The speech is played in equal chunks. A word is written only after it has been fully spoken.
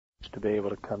to be able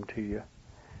to come to you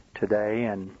today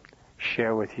and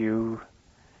share with you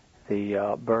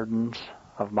the burdens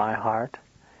of my heart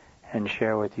and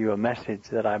share with you a message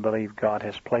that I believe God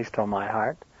has placed on my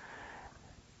heart,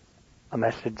 a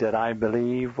message that I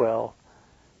believe will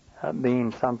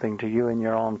mean something to you in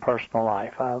your own personal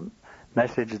life, a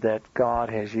message that God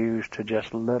has used to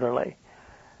just literally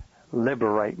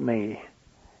liberate me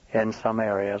in some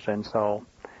areas. And so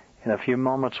in a few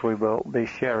moments we will be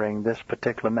sharing this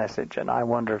particular message, and I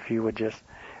wonder if you would just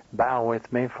bow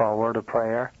with me for a word of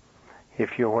prayer.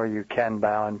 If you're where you can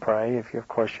bow and pray, if of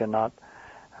course you're not,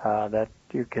 that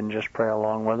you can just pray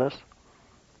along with us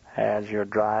as you're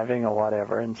driving or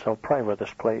whatever. And so pray with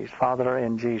us, please. Father,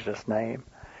 in Jesus' name,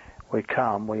 we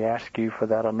come. We ask you for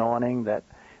that anointing that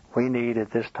we need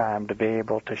at this time to be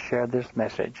able to share this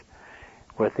message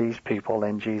with these people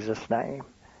in Jesus' name.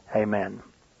 Amen.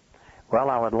 Well,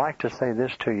 I would like to say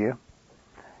this to you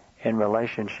in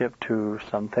relationship to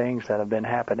some things that have been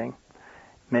happening.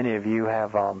 Many of you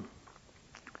have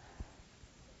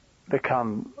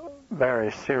become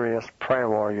very serious prayer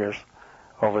warriors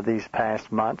over these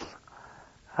past months.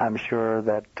 I'm sure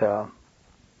that to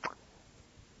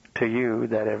you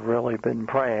that have really been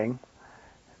praying,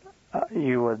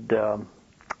 you will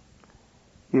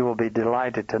be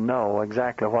delighted to know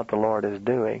exactly what the Lord is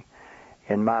doing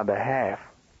in my behalf.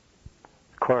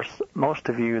 Of course, most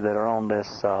of you that are on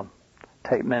this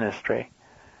tape ministry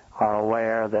are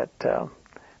aware that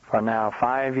for now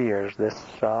 5 years,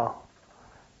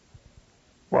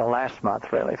 last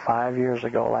month really, 5 years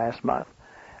ago last month,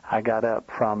 I got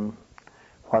up from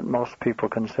what most people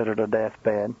considered a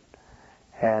deathbed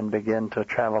and began to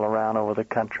travel around over the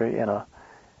country in a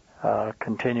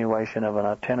continuation of an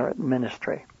itinerant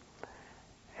ministry.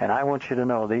 And I want you to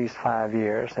know these 5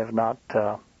 years have not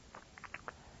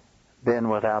been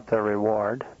without their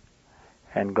reward,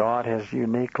 and God has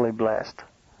uniquely blessed.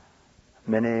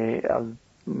 Many of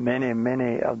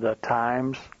the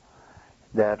times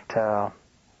that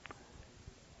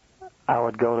I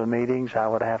would go to meetings, I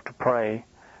would have to pray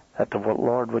that the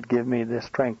Lord would give me the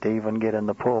strength to even get in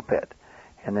the pulpit.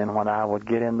 And then when I would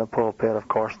get in the pulpit, of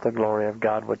course, the glory of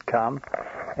God would come,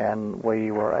 and we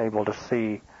were able to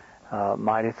see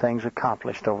mighty things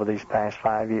accomplished over these past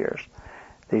 5 years.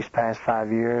 These past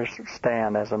 5 years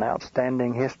stand as an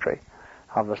outstanding history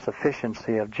of the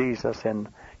sufficiency of Jesus in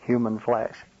human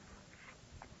flesh.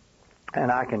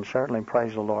 And I can certainly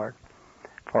praise the Lord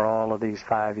for all of these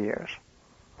 5 years.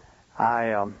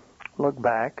 I look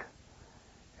back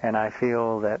and I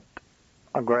feel that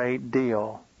a great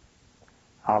deal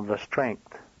of the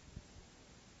strength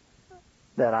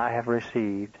that I have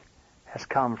received has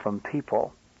come from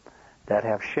people that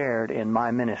have shared in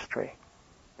my ministry.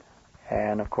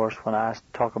 And of course, when I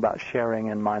talk about sharing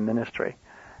in my ministry,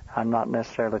 I'm not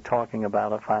necessarily talking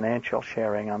about a financial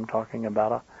sharing. I'm talking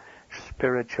about a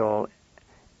spiritual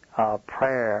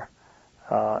prayer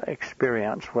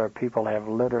experience where people have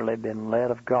literally been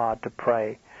led of God to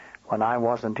pray when I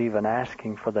wasn't even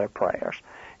asking for their prayers.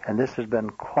 And this has been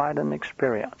quite an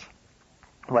experience.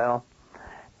 Well,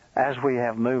 as we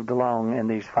have moved along in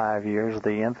these 5 years,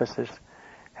 the emphasis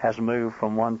has moved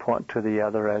from one point to the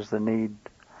other as the need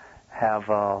have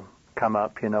come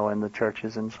up, in the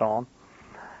churches and so on.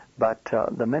 But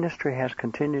the ministry has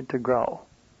continued to grow.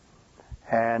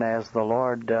 And as the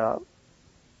Lord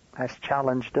has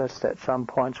challenged us, at some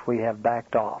points we have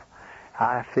backed off.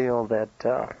 I feel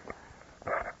that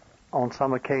on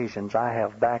some occasions I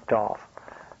have backed off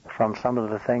from some of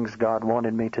the things God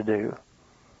wanted me to do.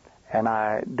 And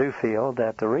I do feel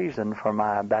that the reason for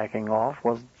my backing off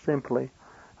was simply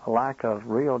a lack of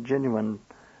real, genuine,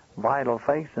 vital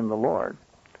faith in the Lord.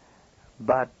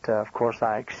 But, of course,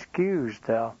 I excused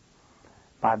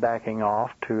my backing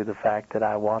off to the fact that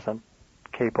I wasn't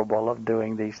capable of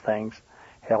doing these things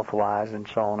health-wise and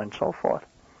so on and so forth.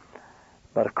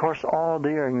 But, of course, all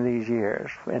during these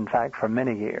years, in fact, for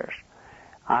many years,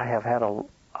 I have had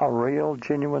a real,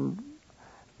 genuine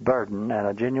burden and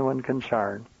a genuine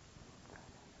concern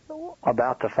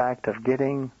about the fact of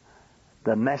getting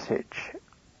the message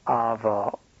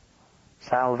of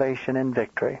salvation and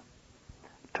victory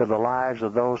to the lives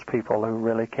of those people who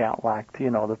really count, like,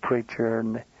 the preacher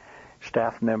and the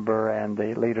staff member and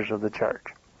the leaders of the church.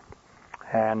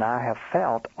 And I have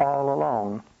felt all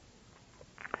along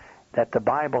that the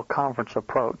Bible conference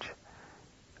approach,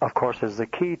 of course, is the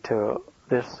key to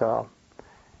this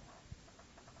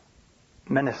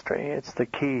ministry. It's the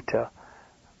key to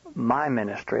my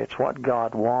ministry. It's what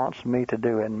God wants me to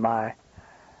do in my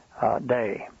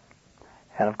day.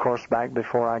 And of course, back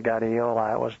before I got ill,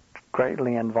 I was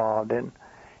greatly involved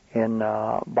in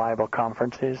Bible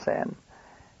conferences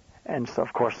And so,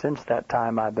 of course, since that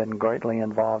time, I've been greatly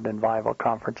involved in Bible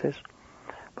conferences.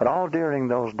 But all during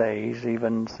those days,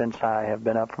 even since I have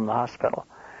been up from the hospital,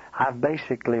 I've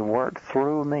basically worked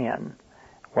through men.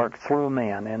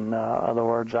 In other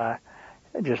words, I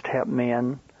just helped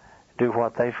men do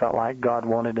what they felt like God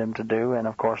wanted them to do. And,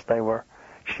 of course, they were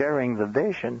sharing the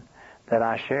vision that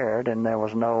I shared, and there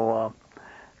was no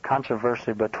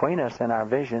controversy between us in our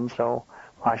vision, so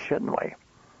why shouldn't we?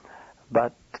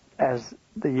 But as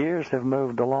the years have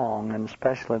moved along, and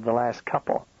especially the last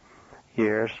couple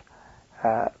years,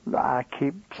 I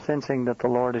keep sensing that the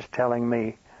Lord is telling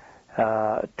me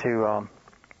to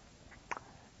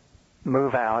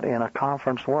move out in a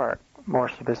conference work, more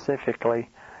specifically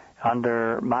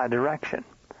under my direction.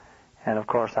 And, of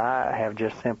course, I have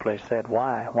just simply said,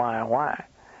 why,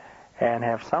 and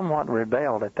have somewhat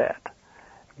rebelled at that.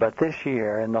 But this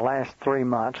year, in the last 3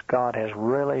 months, God has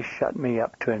really shut me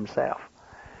up to himself.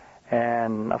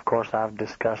 And, of course, I've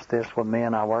discussed this with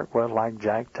men I work with, like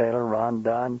Jack Taylor, Ron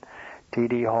Dunn,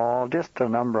 T.D. Hall, just a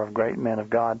number of great men of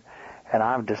God. And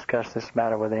I've discussed this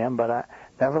matter with them, but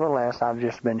nevertheless, I've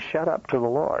just been shut up to the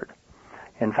Lord.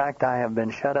 In fact, I have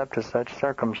been shut up to such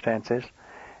circumstances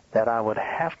that I would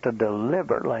have to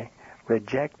deliberately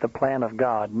reject the plan of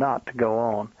God not to go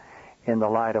on in the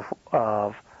light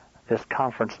of this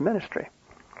conference ministry.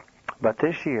 But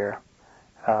this year,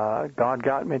 God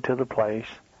got me to the place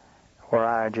where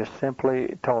I just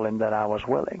simply told him that I was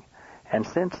willing. And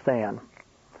since then,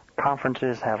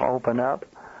 conferences have opened up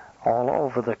all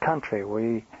over the country.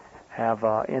 We have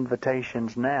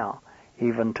invitations now,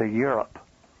 even to Europe.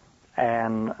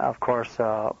 And, of course,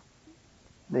 the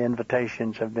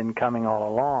invitations have been coming all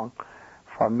along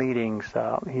for meetings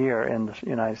here in the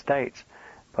United States.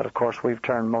 But, of course, we've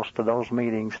turned most of those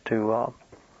meetings to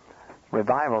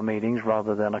revival meetings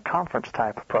rather than a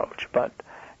conference-type approach. But,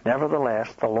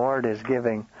 nevertheless, the Lord is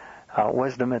giving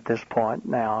wisdom at this point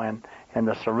now, and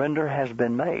the surrender has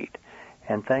been made,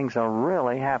 and things are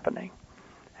really happening.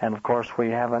 And, of course, we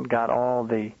haven't got all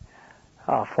the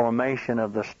formation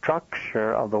of the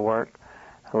structure of the work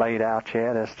laid out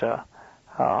yet as to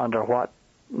under what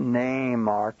name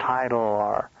or title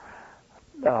or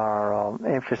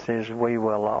emphasis we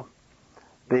will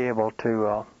be able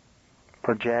to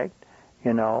project,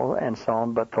 and so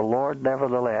on. But the Lord,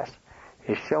 nevertheless,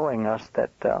 is showing us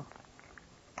that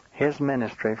his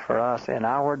ministry for us in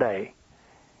our day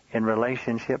in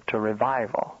relationship to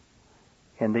revival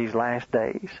in these last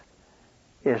days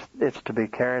it's to be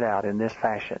carried out in this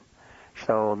fashion.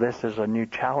 So this is a new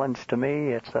challenge to me.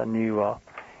 It's a new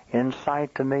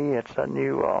insight to me. It's a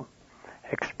new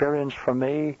experience for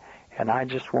me. And I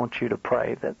just want you to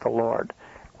pray that the Lord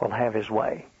will have his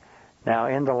way. Now,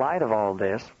 in the light of all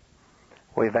this,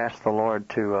 we've asked the Lord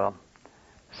to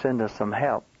send us some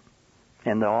help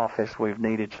in the office. We've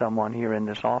needed someone here in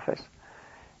this office.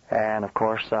 And, of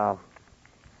course,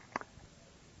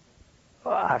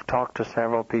 I've talked to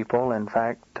several people. In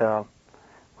fact,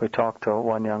 we talked to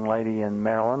one young lady in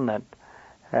Maryland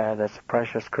that's a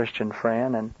precious Christian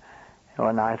friend, and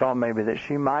I thought maybe that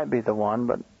she might be the one,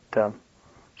 but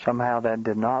somehow that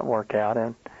did not work out.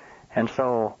 And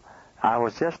so I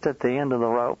was just at the end of the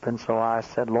rope, and so I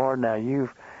said, Lord, now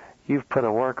you've put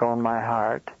a work on my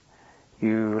heart.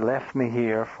 You left me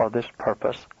here for this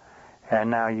purpose,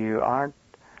 and now you aren't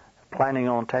planning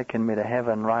on taking me to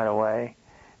heaven right away,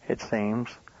 it seems.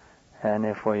 And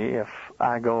if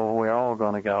I go, we're all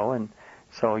going to go. And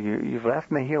so you've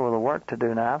left me here with a work to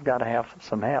do. Now I've got to have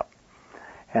some help.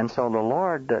 And so the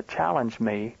Lord challenged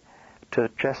me to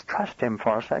just trust him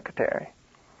for a secretary.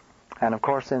 And, of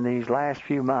course, in these last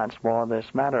few months,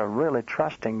 this matter of really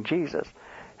trusting Jesus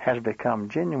has become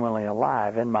genuinely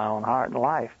alive in my own heart and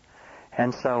life.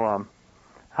 And so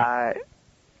I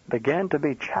began to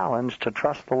be challenged to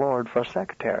trust the Lord for a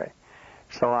secretary.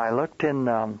 So I looked in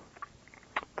the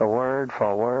Word for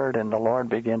a word, and the Lord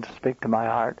began to speak to my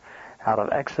heart out of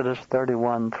Exodus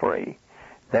 31:3.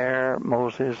 There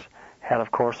Moses had,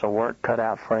 of course, a work cut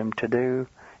out for him to do,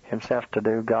 himself to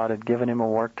do. God had given him a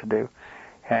work to do,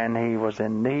 and he was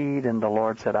in need, and the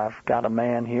Lord said, I've got a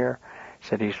man here. He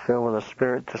said he's filled with the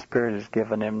Spirit. The Spirit has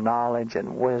given him knowledge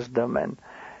and wisdom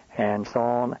and so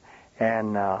on.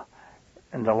 And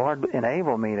the Lord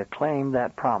enabled me to claim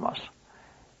that promise.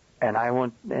 And I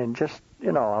want you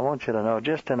to know,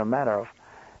 just in a matter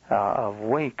of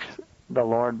weeks, the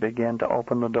Lord began to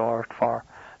open the door for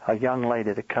a young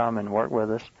lady to come and work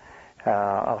with us,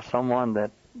 of someone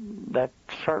that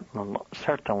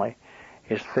certainly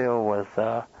is filled with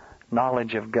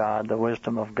knowledge of God, the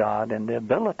wisdom of God, and the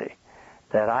ability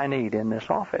that I need in this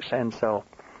office. And so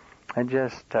it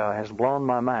just has blown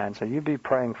my mind. So you be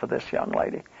praying for this young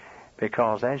lady,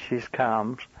 because as she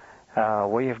comes,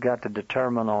 we have got to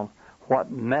determine on what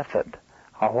method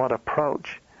or what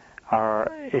approach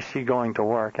is she going to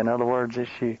work. In other words, is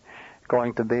she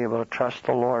going to be able to trust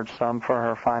the Lord some for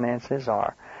her finances,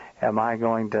 or am I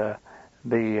going to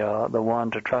be the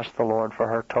one to trust the Lord for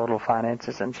her total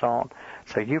finances and so on?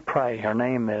 So you pray. Her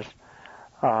name is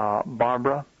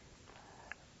Barbara,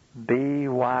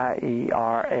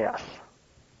 Byers.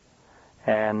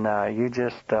 And you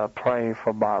just pray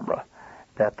for Barbara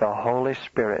that the Holy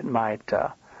Spirit might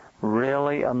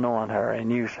really anoint her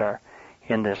and use her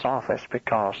in this office,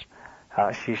 because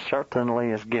she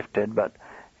certainly is gifted, but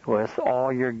with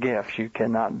all your gifts, you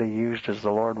cannot be used as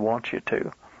the Lord wants you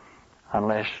to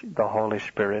unless the Holy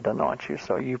Spirit anoints you.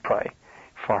 So you pray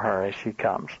for her as she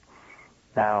comes.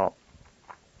 Now,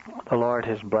 the Lord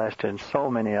has blessed in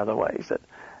so many other ways that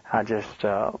I just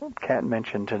can't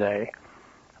mention today.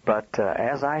 But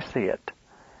as I see it,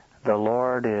 the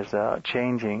Lord is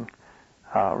changing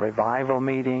revival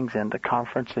meetings into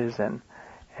conferences, and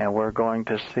we're going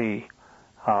to see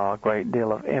a great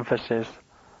deal of emphasis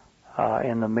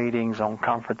in the meetings on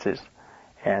conferences.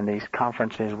 And these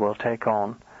conferences will take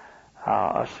on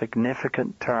a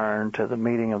significant turn to the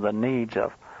meeting of the needs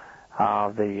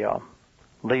of the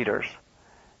leaders.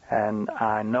 And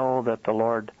I know that the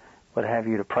Lord would have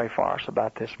you to pray for us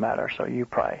about this matter, so you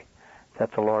pray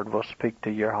that the Lord will speak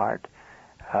to your heart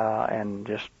and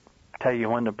just tell you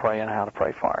when to pray and how to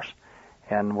pray for us.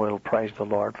 And we'll praise the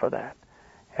Lord for that.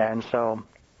 And so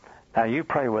now you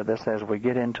pray with us as we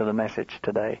get into the message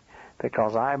today,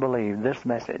 because I believe this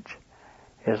message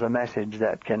is a message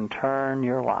that can turn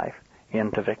your life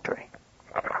into victory.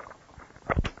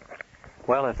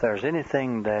 Well, if there's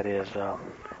anything that is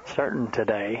certain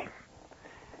today,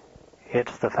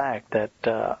 it's the fact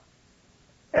that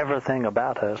everything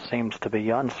about us seems to be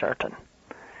uncertain.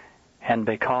 And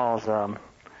because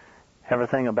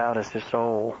everything about us is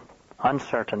so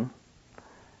uncertain,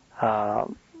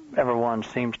 everyone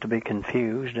seems to be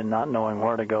confused and not knowing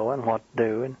where to go and what to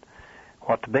do and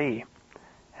what to be.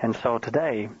 And so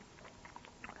today,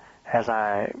 as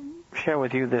I share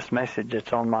with you this message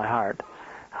that's on my heart,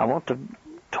 I want to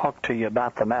talk to you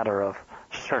about the matter of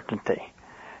certainty.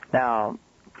 Now,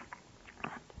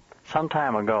 some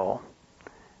time ago,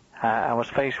 I was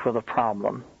faced with a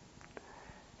problem,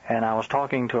 and I was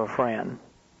talking to a friend.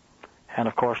 And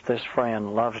of course, this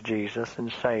friend loves Jesus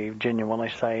and saved, genuinely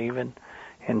saved, and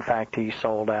in fact, he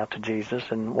sold out to Jesus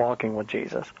and walking with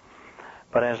Jesus.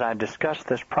 But as I discussed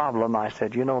this problem, I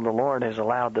said, the Lord has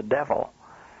allowed the devil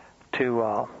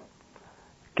to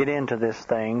get into this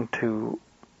thing, to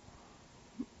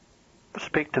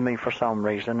speak to me for some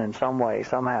reason, in some way.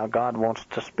 Somehow God wants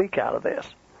to speak out of this.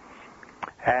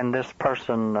 And this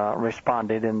person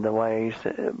responded in the ways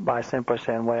by simply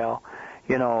saying, well,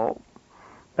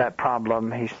 that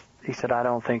problem, he said, I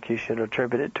don't think you should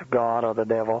attribute it to God or the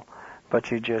devil,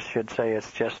 but you just should say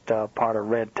it's just part of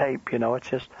red tape. It's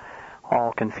just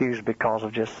all confused because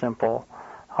of just simple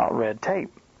red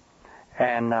tape.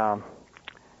 And I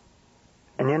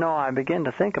began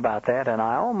to think about that, and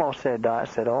I almost said,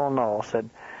 oh no,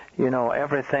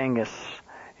 everything is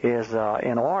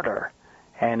in order,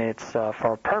 and it's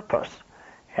for a purpose,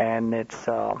 and it's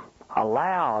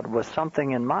allowed with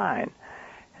something in mind.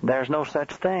 There's no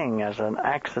such thing as an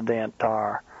accident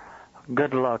or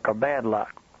good luck or bad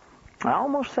luck. I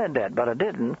almost said that, but I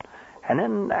didn't. And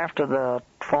then after the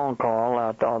phone call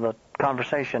or the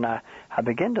conversation, I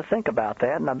began to think about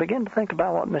that, and I began to think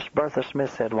about what Miss Bertha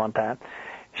Smith said one time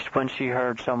when she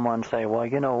heard someone say, well,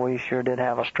 we sure did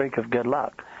have a streak of good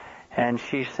luck. And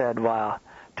she said, well,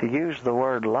 to use the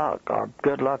word luck or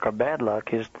good luck or bad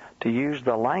luck is to use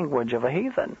the language of a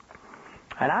heathen.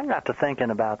 And I got to thinking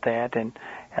about that, and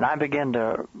I began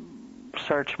to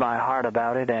search my heart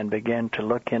about it and began to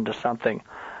look into something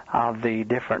of the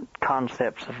different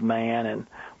concepts of man and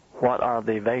what are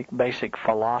the basic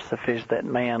philosophies that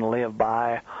man live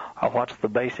by, or what's the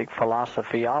basic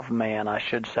philosophy of man, I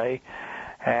should say,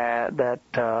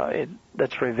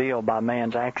 that's revealed by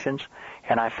man's actions.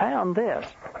 And I found this.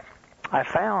 I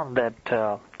found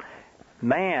that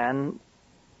man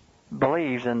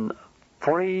believes in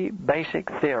three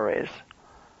basic theories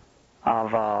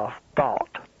of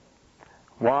thought.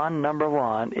 Number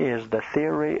one is the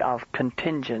theory of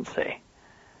contingency.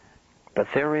 The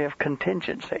theory of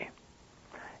contingency.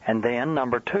 And then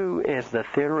number two is the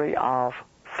theory of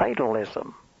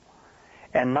fatalism.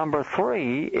 And number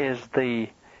three is the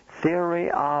theory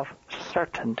of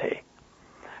certainty.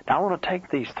 Now I want to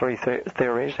take these three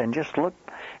theories and just look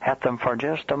at them for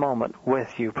just a moment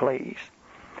with you, please.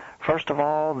 First of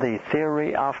all, the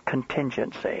theory of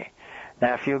contingency.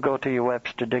 Now, if you go to your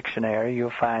Webster Dictionary, you'll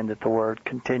find that the word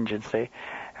contingency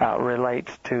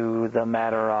relates to the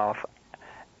matter of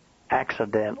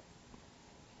accident,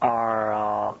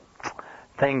 or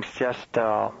things just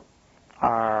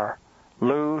are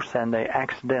loose and they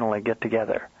accidentally get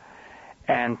together.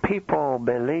 And people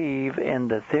believe in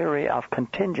the theory of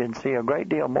contingency a great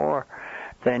deal more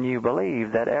than you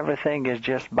believe, that everything is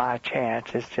just by chance,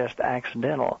 it's just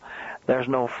accidental. There's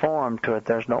no form to it,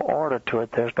 there's no order to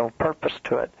it, there's no purpose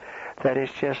to it, that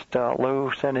it's just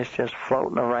loose and it's just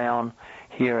floating around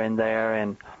here and there,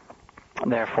 and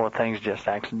therefore things just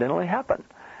accidentally happen.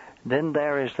 Then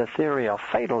there is the theory of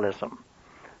fatalism.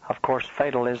 Of course,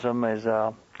 fatalism is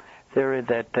a theory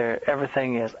that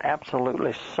everything is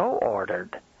absolutely so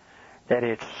ordered, that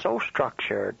it's so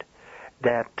structured,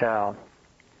 that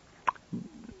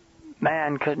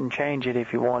man couldn't change it if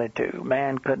he wanted to.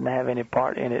 Man couldn't have any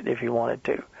part in it if he wanted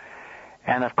to.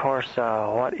 And of course,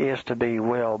 what is to be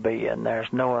will be, and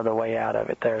there's no other way out of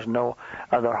it. There's no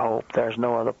other hope. There's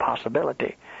no other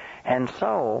possibility. And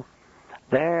so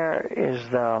there is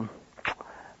the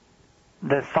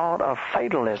thought of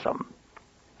fatalism.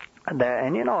 And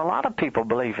a lot of people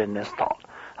believe in this thought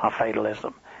of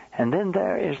fatalism. And then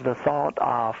there is the thought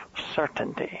of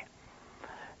certainty.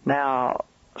 Now,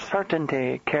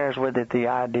 certainty carries with it the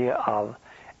idea of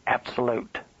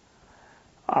absolute,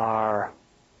 or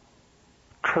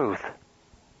truth,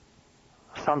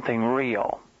 something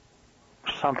real,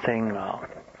 something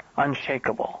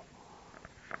unshakable,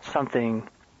 something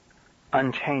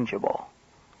unchangeable.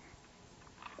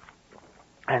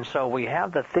 And so we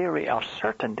have the theory of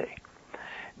certainty.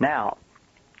 Now,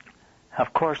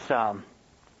 of course,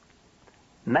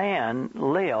 man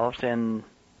lives in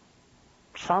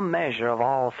some measure of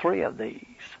all three of these.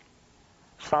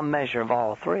 Some measure of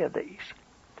all three of these.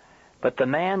 But the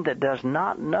man that does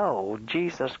not know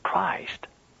Jesus Christ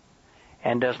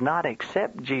and does not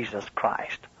accept Jesus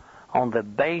Christ on the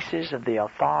basis of the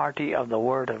authority of the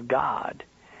Word of God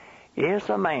is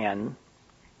a man,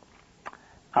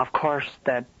 of course,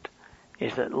 that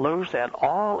is at loose at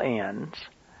all ends.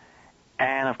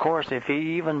 And, of course, if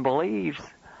he even believes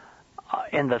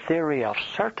in the theory of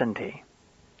certainty,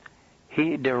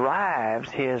 he derives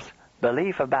his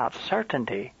belief about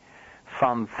certainty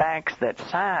from facts that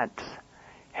science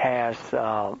has,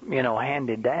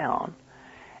 handed down.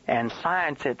 And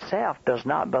science itself does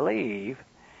not believe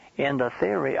in the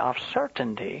theory of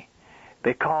certainty,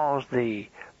 because the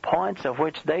points of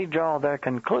which they draw their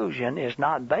conclusion is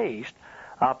not based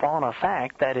upon a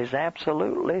fact that is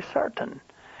absolutely certain,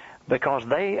 because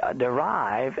they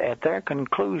derive at their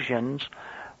conclusions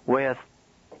with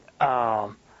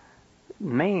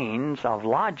means of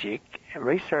logic,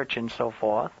 research, and so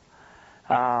forth,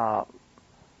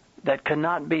 that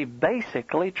cannot be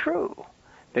basically true,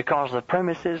 because the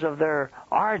premises of their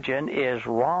origin is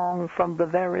wrong from the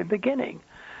very beginning.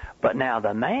 But now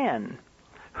the man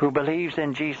who believes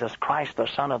in Jesus Christ, the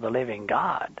Son of the living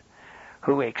God,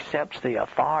 who accepts the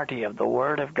authority of the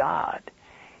Word of God,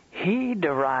 he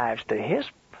derives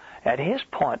at his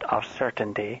point of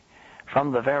certainty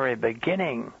from the very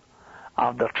beginning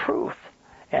of the truth.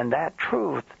 And that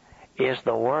truth is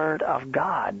the Word of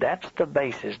God. That's the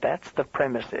basis, that's the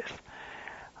premises,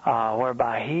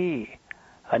 whereby he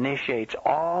initiates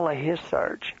all of his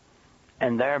search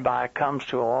and thereby comes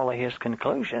to all of his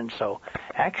conclusions. So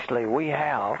actually we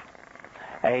have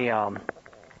a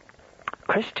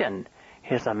Christian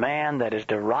is a man that is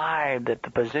derived at the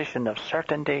position of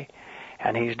certainty,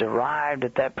 and he's derived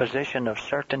at that position of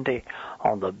certainty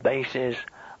on the basis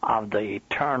of the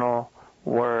eternal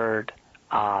Word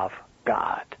of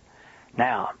God.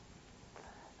 Now,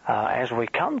 as we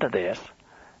come to this,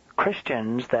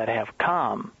 Christians that have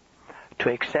come to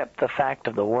accept the fact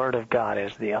of the Word of God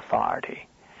as the authority,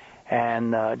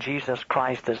 and Jesus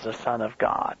Christ as the Son of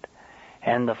God,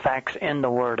 and the facts in the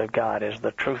Word of God as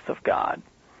the truth of God.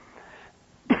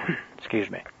 Excuse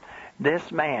me.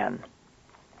 This man,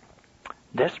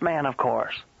 of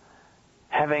course,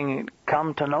 having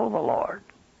come to know the Lord,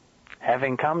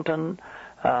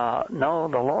 know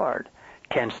the Lord,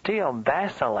 can still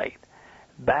vacillate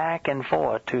back and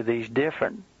forth to these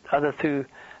different other two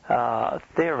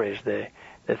theories, the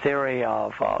theory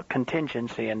of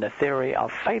contingency and the theory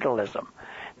of fatalism.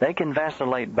 They can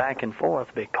vacillate back and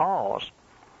forth because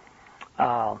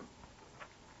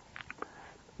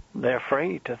they're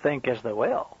free to think as they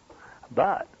will.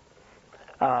 But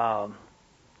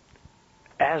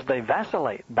as they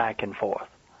vacillate back and forth,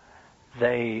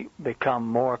 they become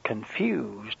more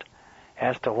confused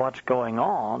as to what's going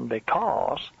on,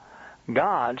 because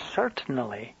God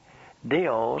certainly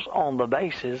deals on the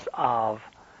basis of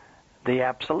the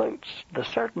absolutes, the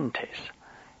certainties.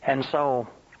 And so,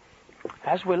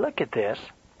 as we look at this,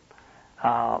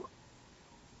 I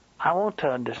want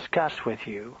to discuss with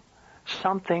you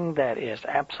something that is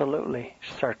absolutely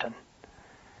certain,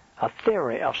 a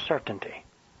theory of certainty.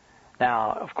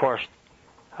 Now, of course,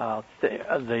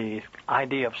 the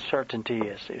idea of certainty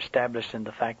is established in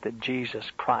the fact that Jesus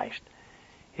Christ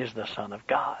is the Son of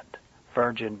God,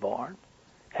 virgin born,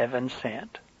 heaven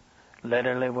sent,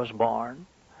 literally was born,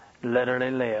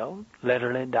 literally lived,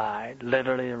 literally died,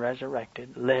 literally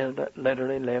resurrected,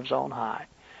 literally lives on high,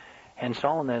 and so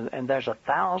on. And there's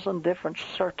 1,000 different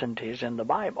certainties in the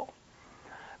Bible.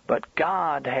 But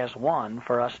God has one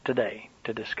for us today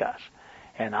to discuss,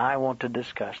 and I want to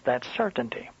discuss that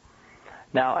certainty.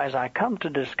 Now, as I come to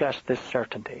discuss this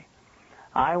certainty,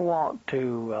 I want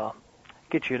to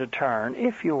get you to turn,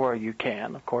 if you were, you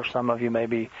can. Of course, some of you may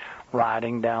be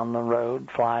riding down the road,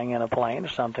 flying in a plane, or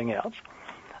something else.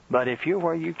 But if you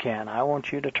were, you can. I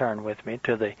want you to turn with me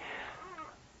to the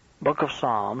book of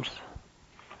Psalms,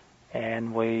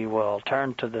 and we will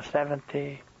turn to the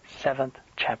 77th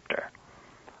chapter,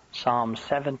 Psalm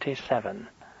 77.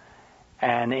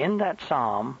 And in that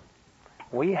psalm,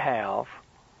 we have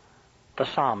the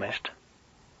psalmist,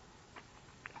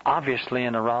 obviously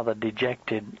in a rather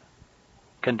dejected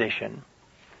condition.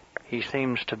 He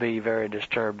seems to be very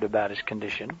disturbed about his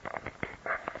condition.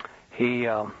 He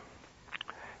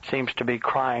seems to be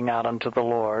crying out unto the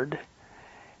Lord,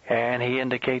 and he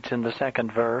indicates in the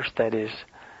second verse that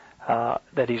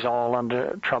he's all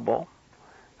under trouble,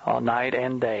 night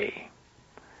and day,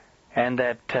 and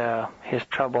that his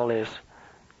trouble is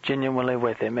genuinely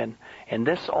with him. And in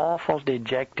this awful,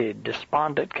 dejected,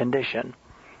 despondent condition,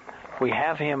 we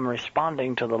have him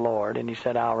responding to the Lord, and he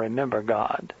said, I'll remember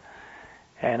God,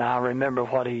 and I'll remember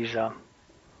what he's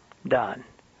done.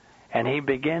 And he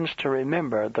begins to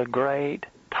remember the great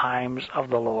times of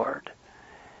the Lord.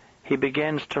 He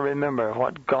begins to remember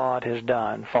what God has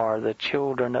done for the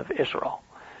children of Israel.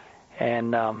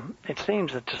 And it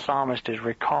seems that the psalmist is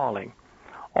recalling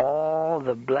all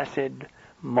the blessed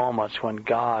moments when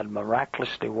God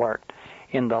miraculously worked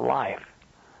in the life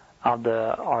of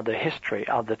the history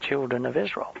of the children of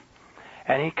Israel.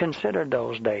 And he considered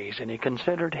those days, and he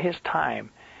considered his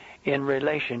time in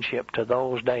relationship to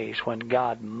those days when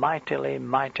God mightily,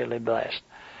 mightily blessed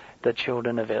the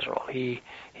children of Israel. He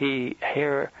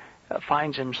here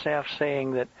finds himself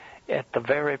saying that at the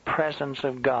very presence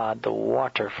of God, the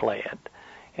water fled.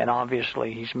 And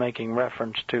obviously he's making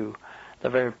reference to the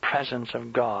very presence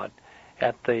of God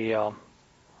at the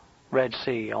Red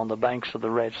Sea, on the banks of the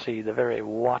Red Sea. The very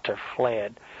water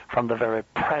fled from the very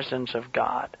presence of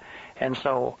God. And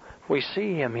so we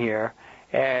see him here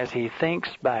as he thinks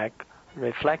back,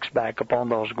 reflects back upon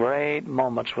those great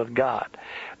moments with God.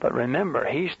 But remember,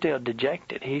 he's still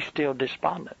dejected. He's still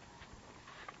despondent.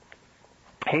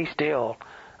 He's still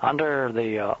under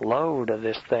the load of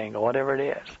this thing, or whatever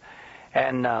it is.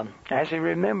 And as he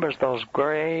remembers those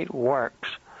great works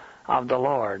of the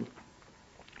Lord,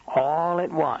 all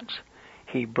at once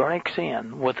he breaks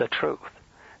in with a truth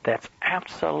that's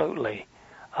absolutely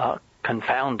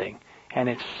confounding, and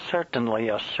it's certainly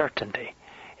a certainty.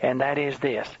 And that is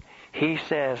this. He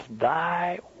says,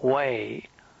 Thy way,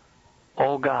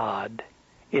 O God,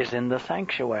 is in the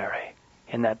sanctuary,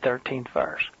 in that 13th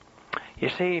verse. You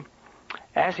see,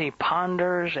 as he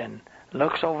ponders and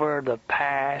looks over the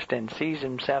past and sees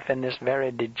himself in this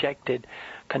very dejected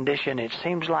condition, it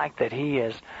seems like that he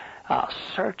is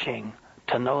searching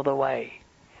to know the way.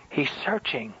 He's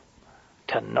searching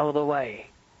to know the way.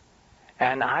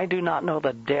 And I do not know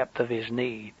the depth of his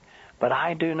need, but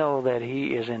I do know that he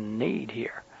is in need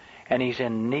here. And he's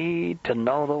in need to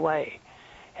know the way.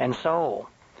 And so,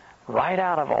 right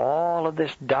out of all of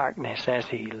this darkness, as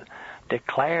he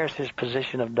declares his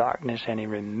position of darkness and he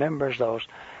remembers those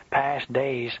past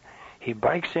days, he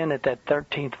breaks in at that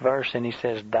 13th verse and he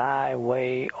says, Thy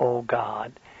way, O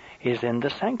God, is in the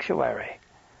sanctuary.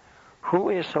 Who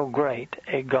is so great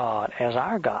a God as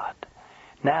our God?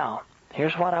 Now,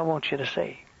 here's what I want you to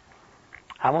see.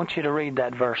 I want you to read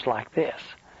that verse like this.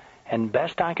 And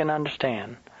best I can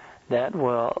understand, this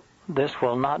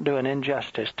will not do an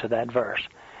injustice to that verse.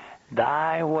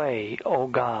 Thy way, O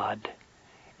God,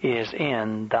 is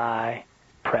in thy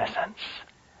presence.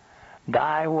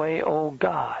 Thy way, O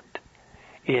God,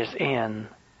 is in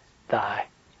thy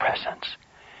presence.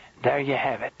 There you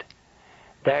have it.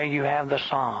 There you have the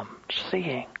psalm,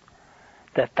 seeing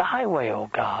that thy way, O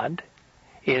God,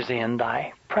 is in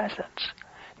thy presence.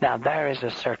 Now there is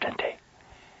a certainty.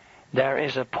 There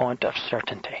is a point of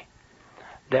certainty.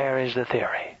 There is the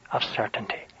theory of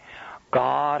certainty.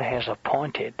 God has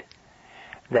appointed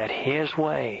that his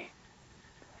way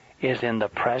is in the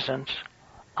presence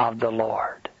of the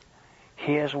Lord.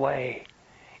 His way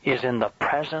is in the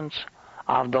presence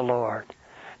of the Lord.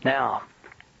 Now,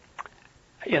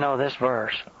 this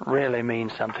verse really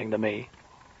means something to me,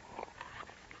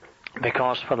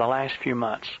 because for the last few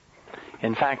months,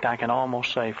 in fact, I can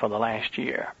almost say for the last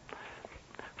year,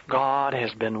 God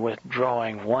has been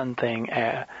withdrawing one thing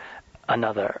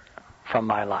another from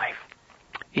my life.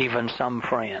 Even some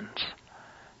friends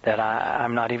that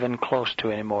I'm not even close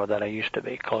to anymore that I used to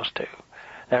be close to.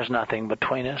 There's nothing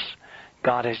between us.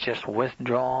 God has just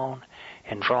withdrawn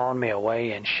and drawn me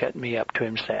away and shut me up to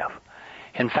Himself.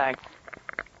 In fact,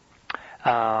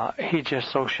 He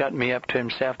just so shut me up to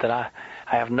Himself that I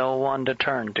have no one to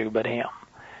turn to but Him.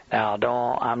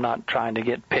 Now, I'm not trying to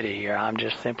get pity here. I'm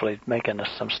just simply making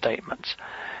some statements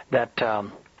that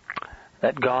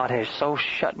God has so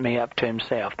shut me up to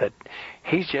Himself that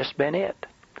He's just been it,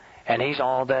 and He's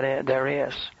all that there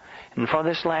is. And for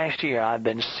this last year, I've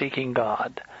been seeking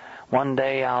God. One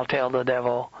day I'll tell the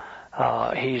devil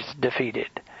he's defeated,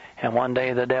 and one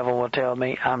day the devil will tell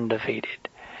me I'm defeated,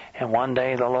 and one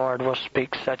day the Lord will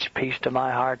speak such peace to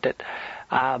my heart that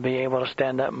I'll be able to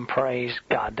stand up and praise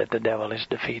God that the devil is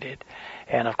defeated.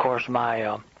 And of course,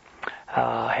 my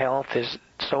health is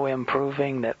so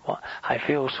improving that I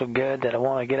feel so good that I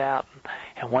want to get out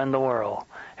and win the world.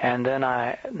 And then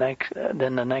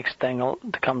the next thing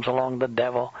comes along, the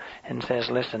devil, and says,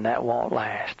 "Listen, that won't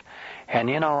last." And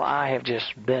I have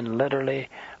just been literally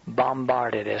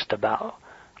bombarded as to about,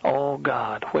 oh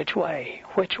God, which way,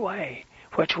 which way,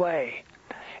 which way?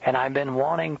 And I've been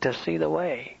wanting to see the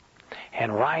way.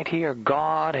 And right here,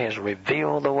 God has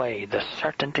revealed the way, the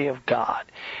certainty of God.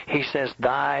 He says,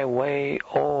 "Thy way,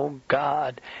 O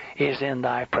God, is in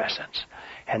Thy presence."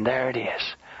 And there it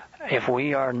is. If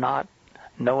we are not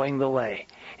knowing the way,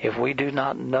 if we do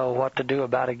not know what to do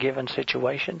about a given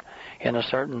situation in a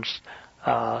certain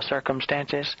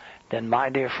circumstances, then, my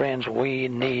dear friends, we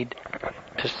need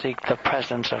to seek the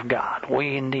presence of God.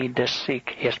 We need to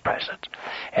seek His presence.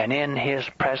 And in His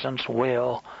presence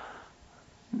will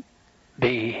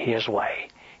be His way.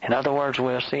 In other words,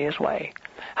 we'll see His way.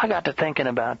 I got to thinking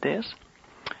about this,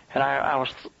 and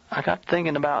I got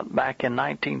thinking about back in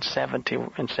 1970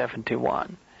 and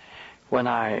 71 when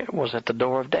I was at the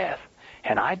door of death,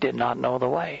 and I did not know the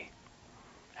way.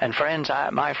 And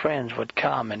my friends would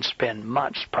come and spend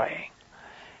months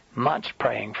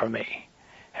praying for me,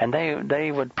 and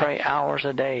they would pray hours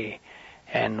a day,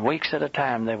 and weeks at a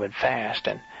time they would fast,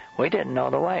 and we didn't know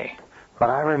the way.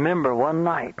 But I remember one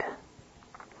night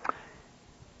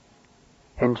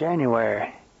in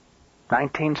January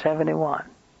 1971,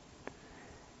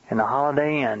 in the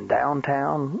Holiday Inn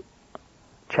downtown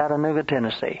Chattanooga,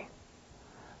 Tennessee.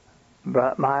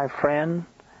 But my friend,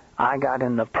 I got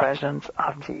in the presence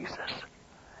of Jesus.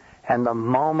 And the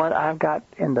moment I got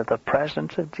into the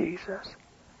presence of Jesus,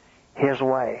 His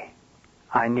way,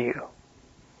 I knew.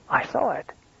 I saw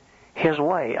it. His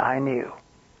way, I knew.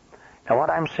 Now what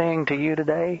I'm saying to you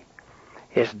today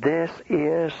is this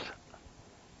is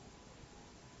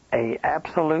a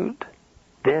absolute,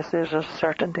 this is a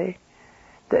certainty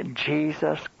that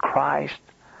Jesus Christ,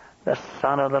 the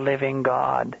Son of the living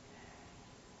God,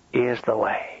 is the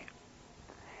way.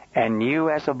 And you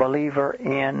as a believer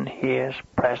in His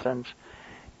presence,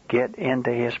 get into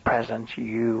His presence,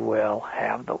 you will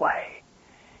have the way.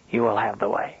 You will have the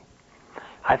way.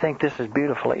 I think this is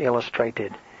beautifully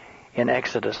illustrated in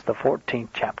Exodus, the 14th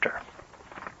chapter.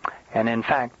 And in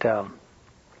fact,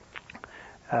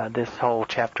 this whole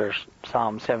chapter,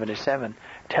 Psalm 77,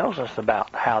 tells us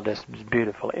about how this is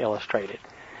beautifully illustrated.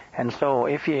 And so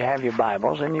if you have your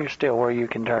Bibles, and you're still where you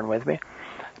can turn with me,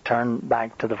 turn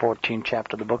back to the 14th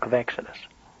chapter of the book of Exodus.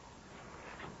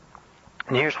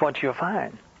 And here's what you'll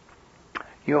find.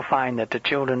 You'll find that the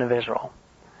children of Israel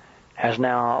has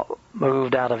now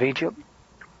moved out of Egypt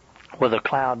with a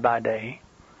cloud by day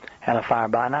and a fire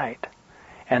by night.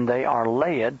 And they are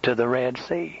led to the Red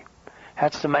Sea.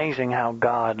 That's amazing how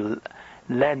God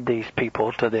led these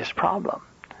people to this problem.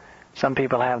 Some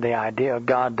people have the idea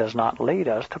God does not lead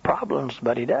us to problems,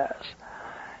 but He does.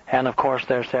 And of course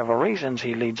there are several reasons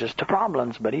He leads us to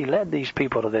problems, but He led these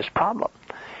people to this problem.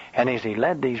 And as He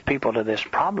led these people to this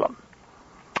problem,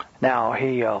 now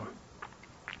He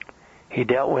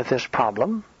dealt with this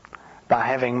problem by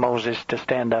having Moses to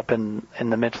stand up in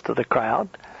the midst of the crowd,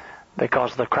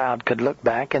 because the crowd could look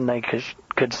back and they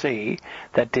could see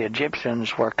that the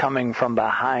Egyptians were coming from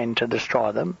behind to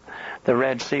destroy them. The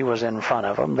Red Sea was in front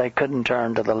of them. They couldn't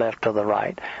turn to the left or the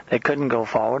right. They couldn't go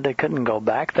forward. They couldn't go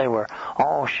back. They were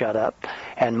all shut up.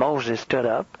 And Moses stood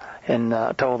up and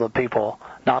told the people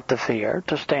not to fear,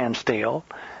 to stand still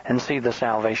and see the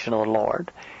salvation of the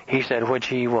Lord. He said, which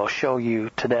he will show you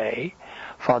today.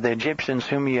 For the Egyptians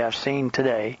whom you have seen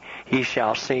today, ye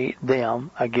shall see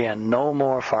them again no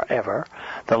more forever.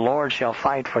 The Lord shall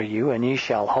fight for you, and ye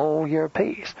shall hold your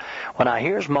peace. Well, now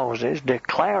here's Moses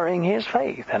declaring his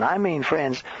faith. And I mean,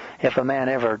 friends, if a man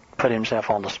ever put himself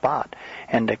on the spot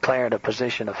and declared a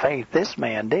position of faith, this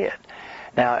man did.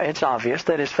 Now, it's obvious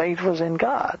that his faith was in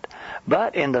God.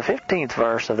 But in the 15th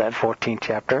verse of that 14th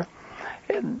chapter,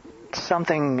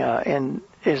 something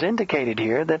is indicated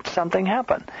here that something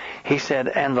happened. He said,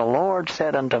 and the Lord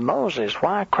said unto Moses,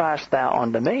 why criest thou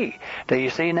unto me? Do you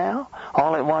see now?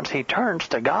 All at once he turns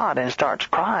to God and starts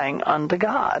crying unto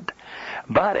God.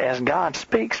 But as God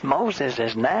speaks, Moses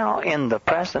is now in the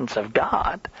presence of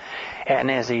God. And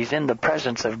as he's in the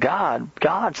presence of God,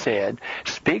 God said,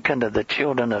 speak unto the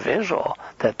children of Israel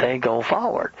that they go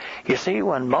forward. You see,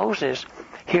 when Moses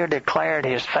here declared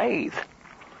his faith,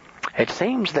 it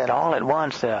seems that all at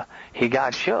once he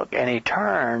got shook and he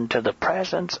turned to the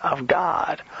presence of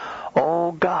God.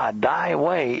 Oh God, thy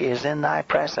way is in thy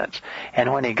presence.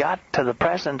 And when he got to the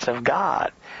presence of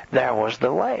God, there was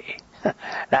the way.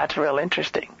 That's real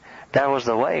interesting. There was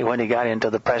the way when he got into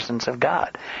the presence of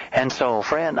God. And so,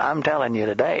 friend, I'm telling you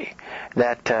today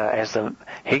that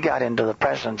he got into the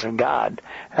presence of God,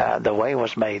 the way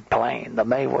was made plain. The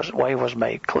way was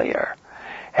made clear.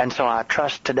 And so I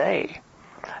trust today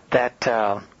that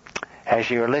as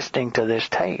you're listening to this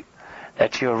tape,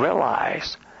 that you'll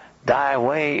realize thy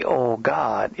way, O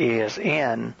God, is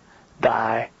in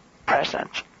thy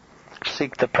presence.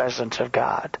 Seek the presence of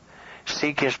God.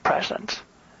 Seek his presence.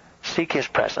 Seek his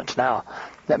presence. Now,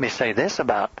 let me say this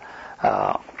about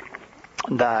the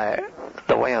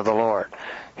way of the Lord.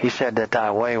 He said that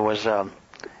thy way was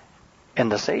in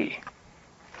the sea.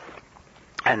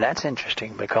 And that's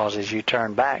interesting because as you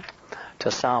turn back to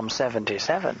Psalm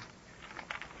 77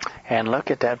 and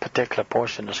look at that particular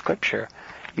portion of Scripture,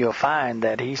 you'll find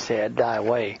that he said thy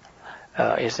way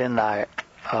is in thy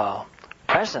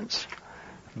presence.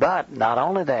 But not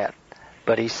only that,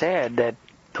 but he said that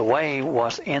the way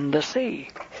was in the sea.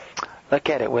 Look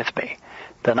at it with me.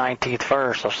 The 19th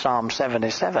verse of Psalm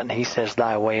 77, he says,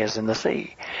 thy way is in the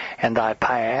sea, and thy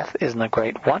path is in the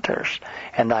great waters,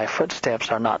 and thy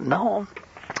footsteps are not known.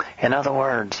 In other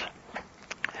words,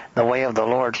 the way of the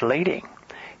Lord's leading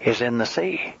is in the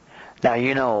sea. Now,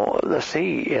 you know, the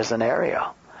sea is an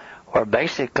area where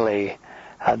basically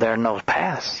there are no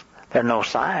paths, there are no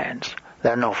signs,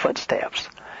 there are no footsteps.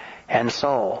 And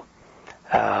so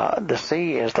the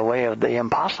sea is the way of the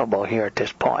impossible here at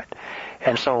this point.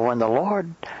 And so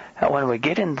when we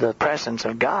get into the presence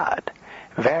of God,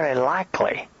 very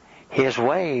likely his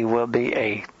way will be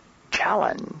a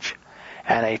challenge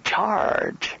and a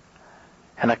charge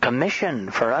and a commission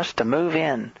for us to move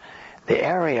in the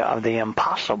area of the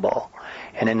impossible.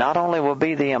 And it not only will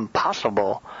be the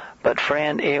impossible, but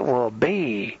friend, it will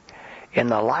be in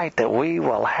the light that we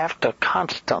will have to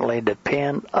constantly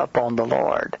depend upon the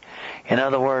Lord. In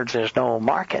other words, there's no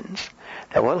markings.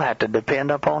 That we'll have to depend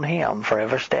upon him for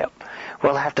every step.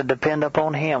 We'll have to depend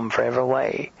upon him for every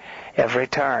way, every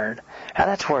turn. And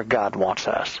that's where God wants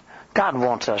us. God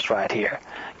wants us right here.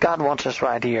 God wants us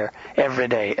right here every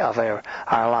day of our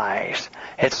lives.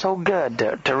 It's so good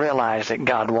to realize that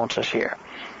God wants us here.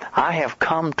 I have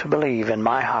come to believe in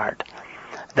my heart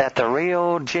that the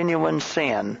real genuine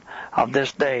sin of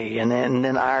this day and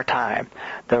in our time,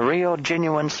 the real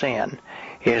genuine sin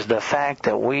is the fact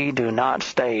that we do not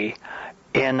stay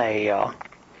in a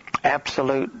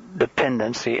absolute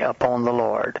dependency upon the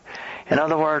Lord. In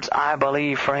other words, I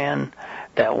believe, friend,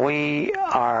 that we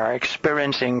are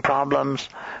experiencing problems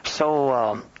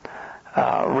so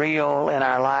real in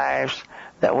our lives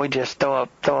that we just throw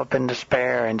up in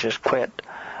despair and just quit.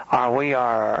 Or we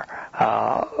are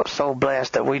so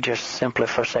blessed that we just simply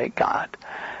forsake God.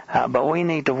 But we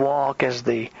need to walk as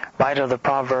the writer of the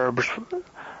Proverbs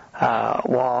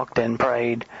walked and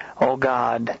prayed, oh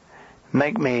God,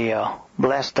 make me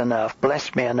blessed enough,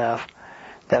 bless me enough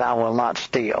that I will not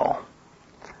steal.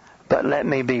 But let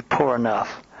me be poor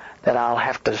enough that I'll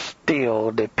have to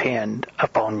still depend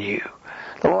upon you.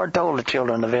 The Lord told the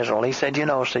children of Israel, he said, you're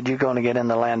going to get in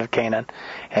the land of Canaan,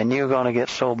 and you're going to get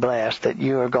so blessed that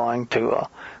you are going to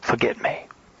forget me.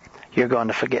 You're going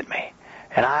to forget me.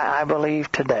 And I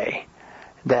believe today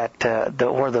that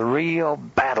where the real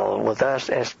battle with us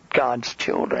as God's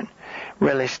children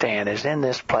really stand is in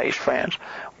this place, friends.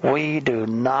 We do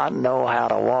not know how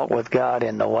to walk with God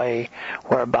in the way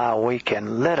whereby we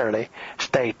can literally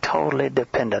stay totally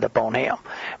dependent upon him.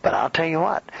 But I'll tell you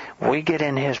what, we get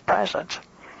in his presence,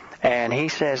 and he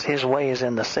says his way is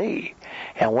in the sea,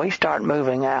 and we start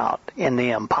moving out in the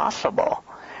impossible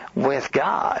with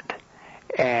God,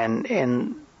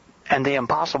 and the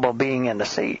impossible being in the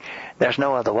sea, there's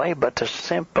no other way but to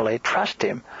simply trust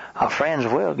Him. Our friends,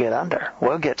 we'll get under.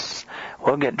 We'll get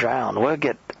drowned. We'll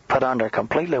get put under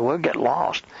completely. We'll get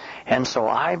lost. And so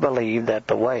I believe that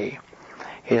the way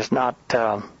is not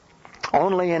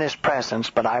only in His presence,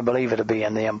 but I believe it'll be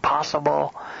in the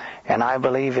impossible, and I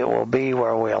believe it will be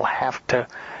where we'll have to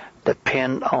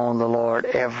depend on the Lord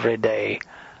every day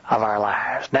of our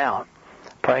lives. Now,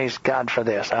 praise God for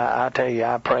this. I tell you,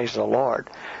 I praise the Lord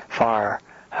for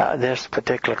this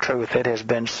particular truth. It has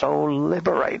been so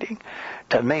liberating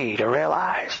to me to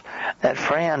realize that,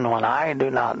 friend, when I do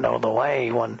not know the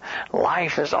way, when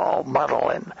life is all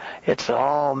muddled and it's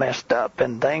all messed up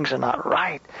and things are not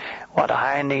right, what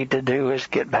I need to do is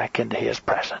get back into His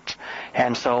presence.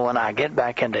 And so when I get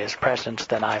back into His presence,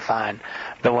 then I find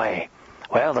the way.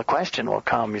 Well, the question will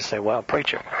come, you say, well,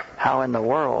 preacher, how in the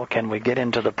world can we get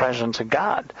into the presence of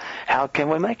God? How can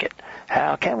we make it?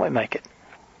 How can we make it?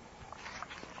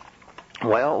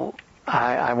 Well,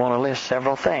 I want to list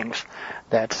several things,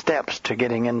 that steps to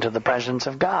getting into the presence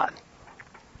of God.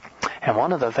 And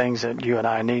one of the things that you and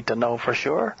I need to know for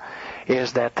sure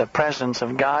is that the presence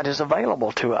of God is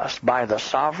available to us. By the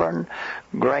sovereign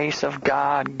grace of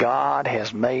God, God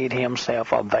has made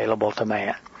Himself available to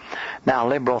man. Now,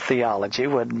 liberal theology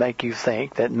would make you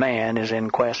think that man is in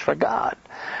quest for God.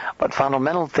 But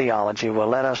fundamental theology will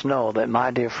let us know that,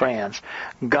 my dear friends,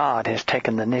 God has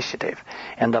taken the initiative.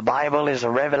 And the Bible is a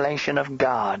revelation of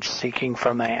God seeking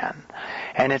for man.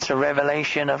 And it's a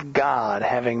revelation of God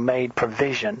having made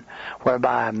provision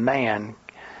whereby man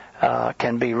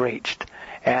can be reached.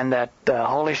 And that the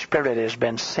Holy Spirit has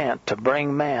been sent to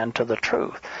bring man to the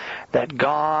truth that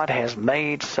God has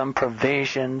made some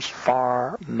provisions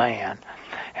for man.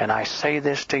 And I say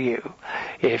this to you,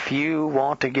 if you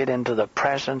want to get into the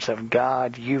presence of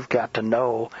God, you've got to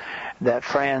know that,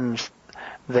 friends,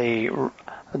 the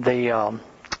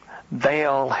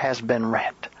veil has been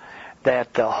rent,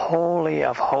 that the Holy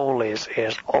of Holies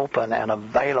is open and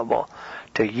available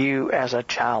to you as a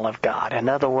child of God. In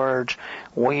other words,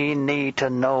 we need to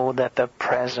know that the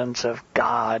presence of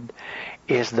God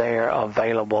is there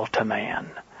available to man.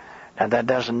 Now, that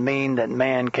doesn't mean that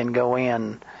man can go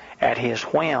in at his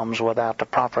whims without the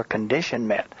proper condition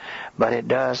met, but it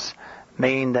does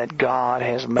mean that God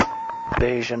has made a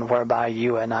vision whereby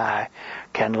you and I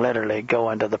can literally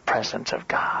go into the presence of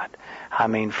God. I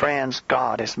mean, friends,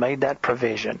 God has made that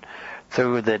provision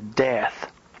through the death,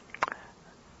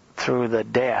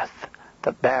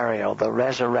 the burial, the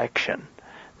resurrection,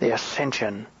 the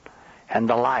ascension, and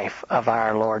the life of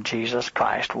our Lord Jesus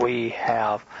Christ. We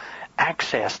have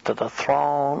access to the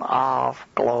throne of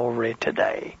glory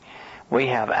today. We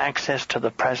have access to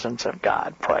the presence of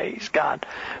God. Praise God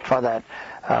for that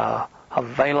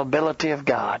availability of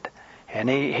God. And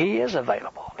He is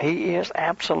available. He is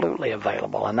absolutely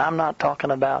available. And I'm not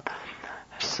talking about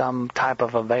some type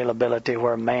of availability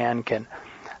where man can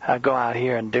go out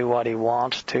here and do what he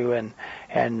wants to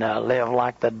and live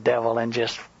like the devil and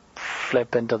just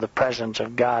flip into the presence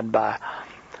of God by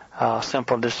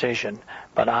simple decision.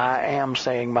 But I am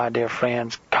saying, my dear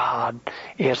friends, God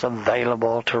is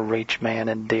available to reach man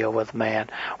and deal with man,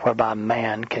 whereby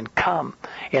man can come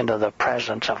into the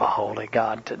presence of a holy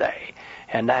God today.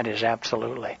 And that is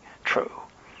absolutely true.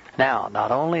 Now,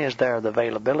 not only is there the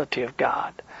availability of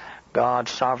God,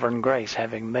 God's sovereign grace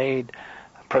having made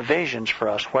provisions for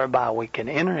us whereby we can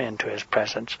enter into His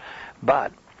presence,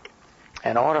 but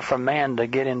in order for man to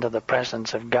get into the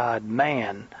presence of God,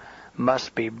 man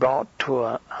must be brought to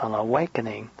an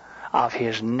awakening of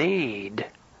his need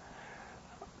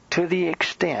to the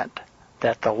extent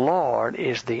that the Lord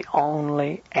is the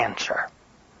only answer.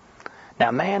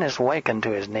 Now, man is awakened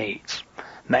to his needs.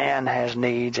 Man has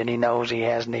needs, and he knows he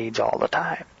has needs all the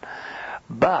time.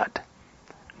 But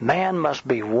man must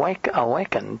be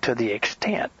awakened to the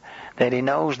extent that he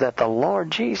knows that the Lord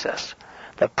Jesus,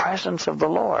 the presence of the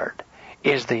Lord,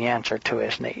 is the answer to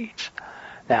his needs.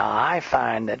 Now, I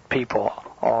find that people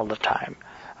all the time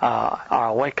are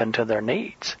awakened to their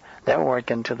needs. They're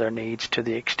awakened to their needs to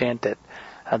the extent that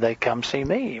they come see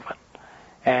me even.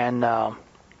 And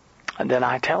then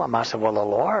I tell them, I said, well, the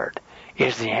Lord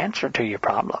is the answer to your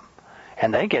problem.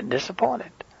 And they get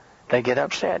disappointed. They get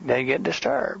upset. They get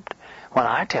disturbed. When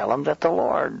I tell them that the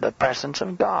Lord, the presence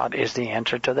of God, is the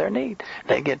answer to their need,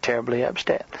 they get terribly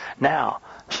upset. Now,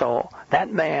 so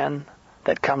that man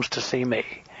that comes to see me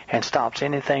and stops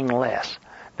anything less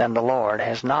than the Lord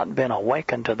has not been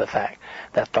awakened to the fact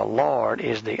that the Lord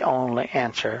is the only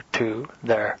answer to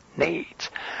their needs.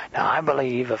 Now, I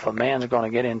believe if a man's going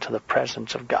to get into the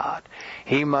presence of God,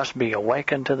 he must be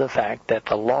awakened to the fact that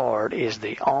the Lord is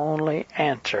the only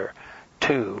answer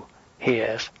to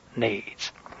his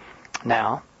needs.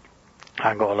 Now,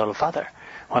 I go a little further.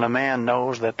 When a man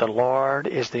knows that the Lord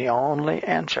is the only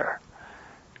answer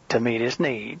to meet his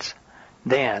needs,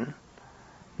 then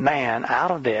man,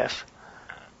 out of this,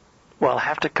 will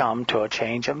have to come to a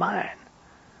change of mind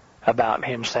about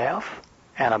himself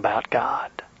and about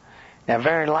God. Now,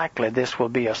 very likely this will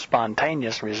be a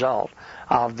spontaneous result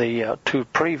of the two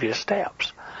previous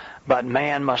steps. But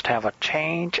man must have a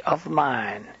change of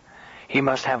mind. He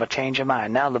must have a change of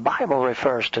mind. Now, the Bible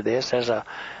refers to this as a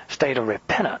state of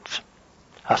repentance.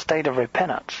 A state of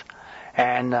repentance.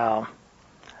 And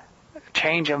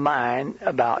change of mind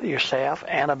about yourself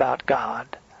and about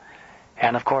God.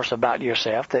 And, of course, about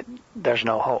yourself that there's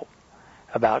no hope.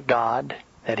 About God,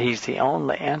 that he's the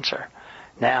only answer.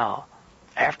 Now,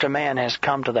 after man has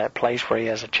come to that place where he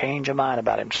has a change of mind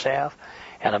about himself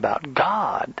and about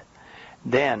God,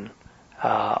 then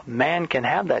man can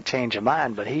have that change of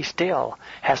mind, but he still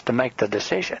has to make the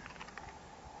decision.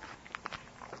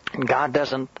 God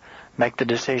doesn't make the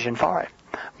decision for it,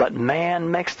 but man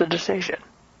makes the decision.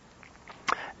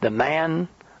 The man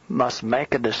must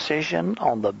make a decision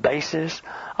on the basis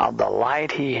of the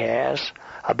light he has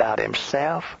about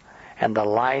himself and the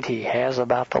light he has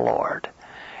about the Lord.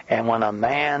 And when a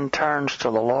man turns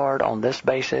to the Lord on this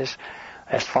basis,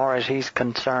 as far as he's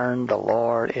concerned, the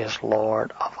Lord is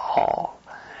Lord of all.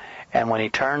 And when he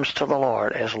turns to the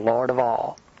Lord as Lord of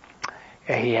all,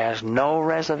 he has no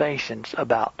reservations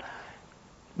about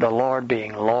the Lord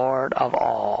being Lord of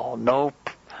all.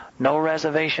 No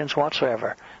reservations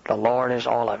whatsoever. The Lord is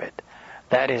all of it.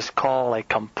 That is called a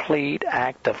complete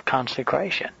act of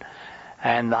consecration.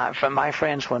 And for my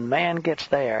friends, when man gets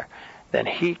there, then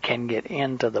he can get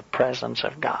into the presence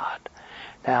of God.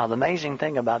 Now, the amazing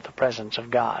thing about the presence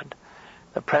of God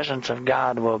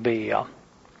will be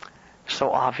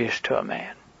so obvious to a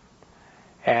man.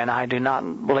 And I do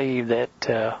not believe that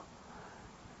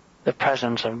the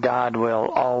presence of God will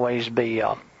always be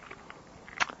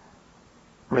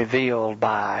revealed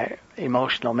by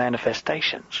emotional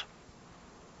manifestations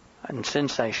and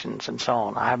sensations and so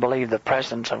on. I believe the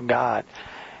presence of God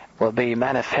will be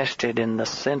manifested in the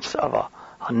sense of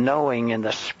a knowing in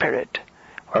the Spirit,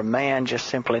 where man just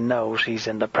simply knows he's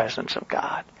in the presence of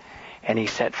God and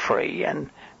he's set free, and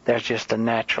there's just a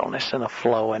naturalness and a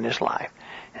flow in his life.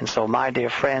 And so, my dear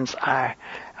friends, I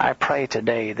pray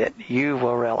today that you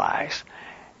will realize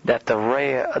that the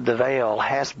veil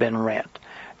has been rent.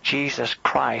 Jesus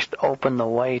Christ opened the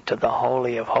way to the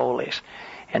Holy of Holies,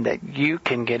 and that you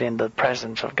can get into the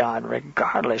presence of God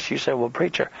regardless. You say, well,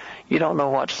 preacher, you don't know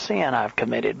what sin I've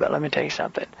committed. But let me tell you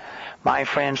something. My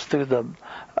friends, through the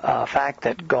fact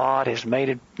that God has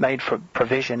made for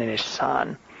provision in His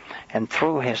Son, and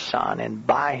through His Son, and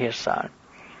by His Son,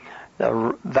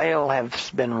 the veil has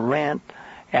been rent,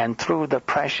 and through the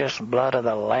precious blood of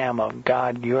the Lamb of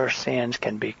God, your sins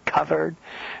can be covered.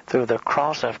 Through the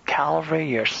cross of Calvary,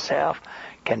 yourself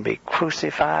can be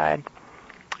crucified,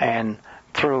 and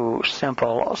through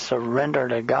simple surrender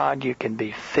to God, you can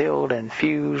be filled and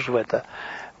fused with the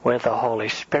Holy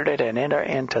Spirit and enter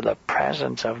into the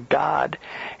presence of God.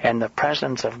 And the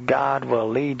presence of God will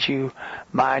lead you,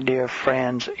 my dear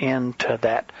friends, into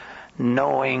that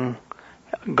knowing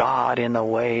God in the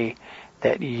way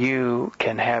that you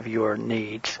can have your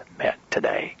needs met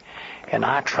today. And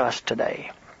I trust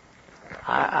today,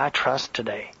 I trust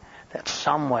today that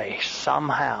some way,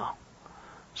 somehow,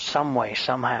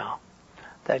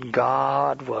 that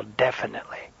God will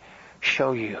definitely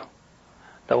show you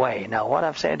the way. Now, what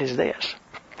I've said is this.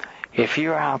 If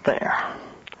you're out there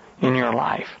in your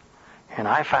life, and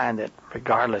I find that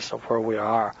regardless of where we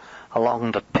are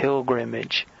along the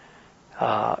pilgrimage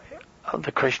of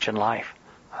the Christian life,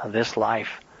 this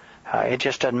life, it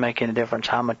just doesn't make any difference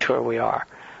how mature we are.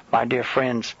 My dear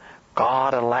friends,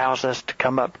 God allows us to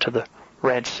come up to the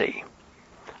Red Sea,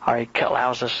 or He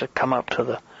allows us to come up to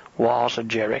the walls of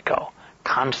Jericho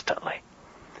constantly.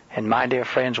 And my dear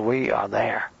friends, we are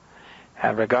there.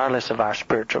 Regardless of our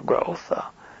spiritual growth,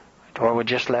 where we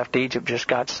just left Egypt, just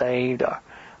got saved, or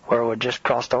where we just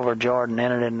crossed over Jordan,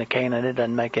 entered into Canaan, it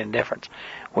doesn't make any difference.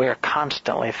 We are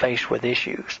constantly faced with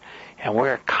issues, and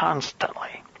we're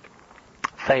constantly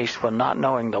faced with not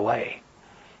knowing the way.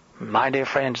 My dear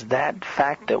friends, that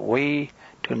fact that we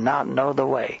do not know the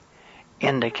way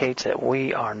indicates that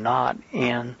we are not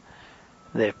in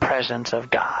the presence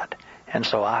of God. And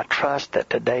so I trust that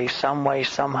today, some way,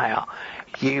 somehow,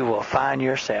 you will find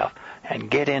yourself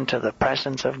and get into the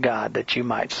presence of God that you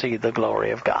might see the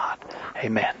glory of God.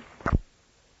 Amen.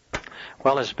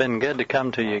 Well, it's been good to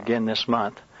come to you again this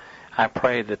month. I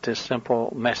pray that this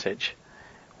simple message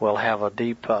will have a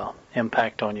deep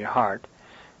impact on your heart.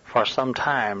 for some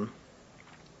time,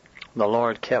 the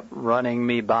Lord kept running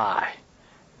me by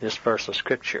this verse of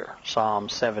Scripture, Psalm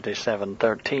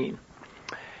 77:13.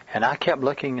 And I kept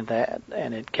looking at that,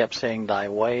 and it kept saying, "Thy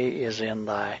way is in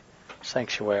thy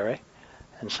sanctuary."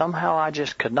 And somehow I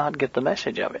just could not get the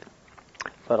message of it.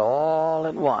 But all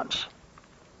at once,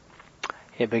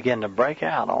 it began to break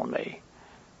out on me.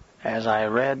 As I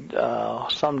read,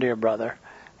 some dear brother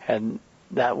had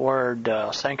that word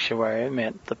sanctuary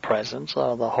meant the presence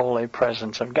or the holy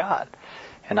presence of God.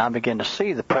 And I began to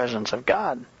see the presence of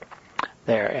God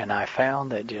there, and I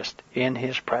found that just in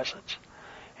His presence,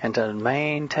 and to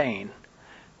maintain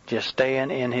just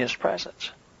staying in His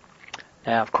presence.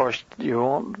 Now, of course, you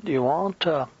won't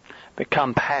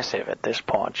become passive at this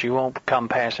point. You won't become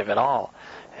passive at all.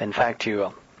 In fact,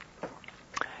 you'll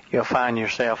find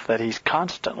yourself that He's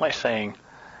constantly saying,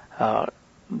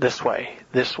 this way,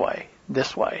 this way,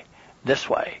 this way, this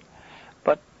way.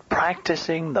 But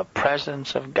practicing the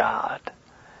presence of God.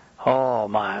 Oh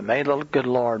my, may the good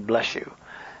Lord bless you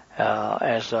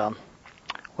as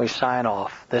we sign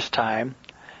off this time.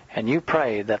 And you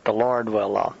pray that the Lord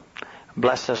will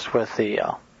bless us with the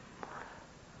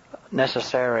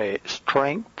necessary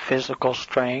strength, physical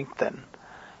strength,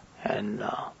 and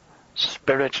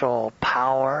spiritual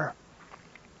power,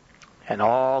 and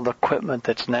all the equipment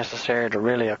that's necessary to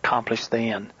really accomplish the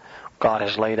end God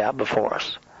has laid out before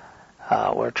us.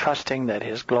 We're trusting that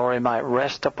His glory might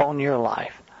rest upon your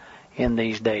life in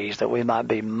these days, that we might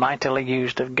be mightily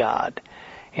used of God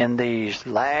in these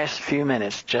last few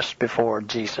minutes just before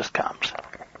Jesus comes.